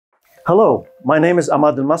Hello, my name is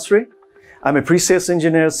Ahmad Al-Masri. I'm a pre-sales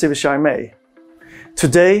engineer at Sivers IMA.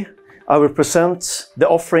 Today, I will present the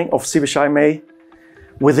offering of Sivers IMA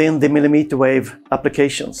within the mmWave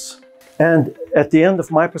applications. And at the end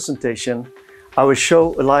of my presentation, I will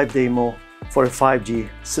show a live demo for a 5G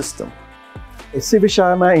system. Sivers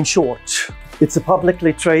IMA in short, it's a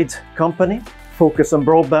publicly traded company focused on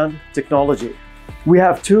broadband technology. We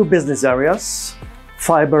have two business areas,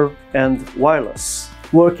 fiber and wireless,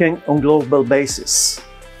 working on global basis.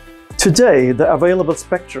 Today, the available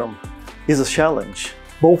spectrum is a challenge,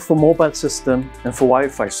 both for mobile system and for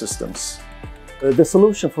Wi-Fi systems. The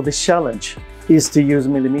solution for this challenge is to use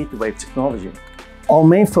mmWave technology. Our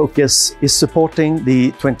main focus is supporting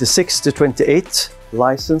the 26 to 28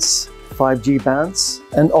 licensed 5G bands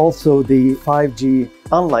and also the 5G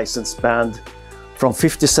unlicensed band from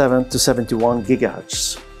 57 to 71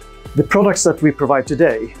 GHz. The products that we provide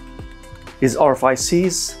today is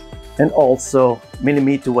RFICs and also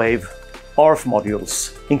mmWave RF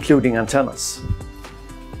modules, including antennas.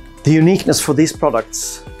 The uniqueness for these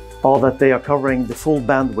products are that they are covering the full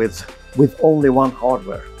bandwidth with only one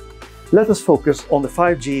hardware. Let us focus on the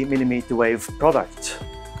 5G mmWave product.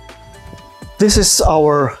 This is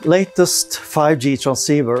our latest 5G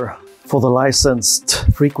transceiver for the licensed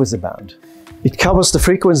frequency band. It covers the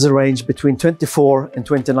frequency range between 24 and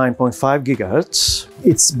 29.5 GHz.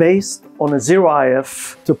 It's based on a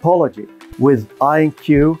zero-IF topology with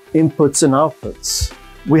I&Q inputs and outputs.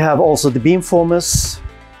 We have also the beamformers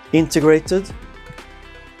integrated.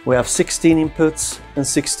 We have 16 inputs and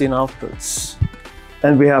 16 outputs.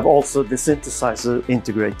 And we have also the synthesizer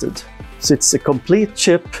integrated. So it's a complete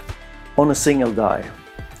chip on a single die.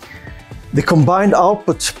 The combined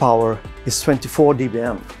output power is 24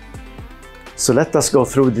 dBm. So let us go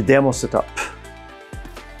through the demo setup.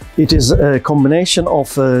 It is a combination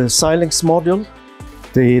of a Xilinx module,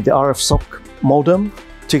 the RF SOC modem,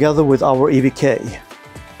 together with our EVK.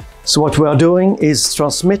 So what we are doing is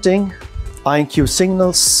transmitting I&Q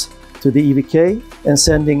signals to the EVK and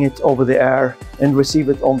sending it over the air and receive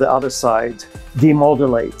it on the other side,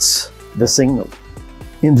 demodulates the signal.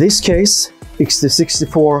 In this case, it's the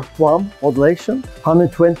 64 QAM modulation,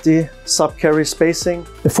 120 sub-carrier spacing,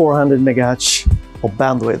 the 400 MHz of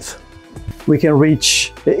bandwidth. We can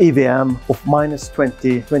reach the EVM of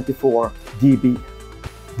 -24 dB.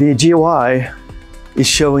 The GUI is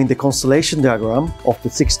showing the constellation diagram of the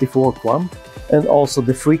 64 QAM and also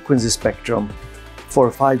the frequency spectrum for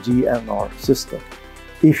a 5G NR system.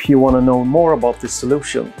 If you want to know more about this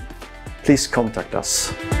solution, please contact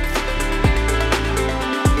us.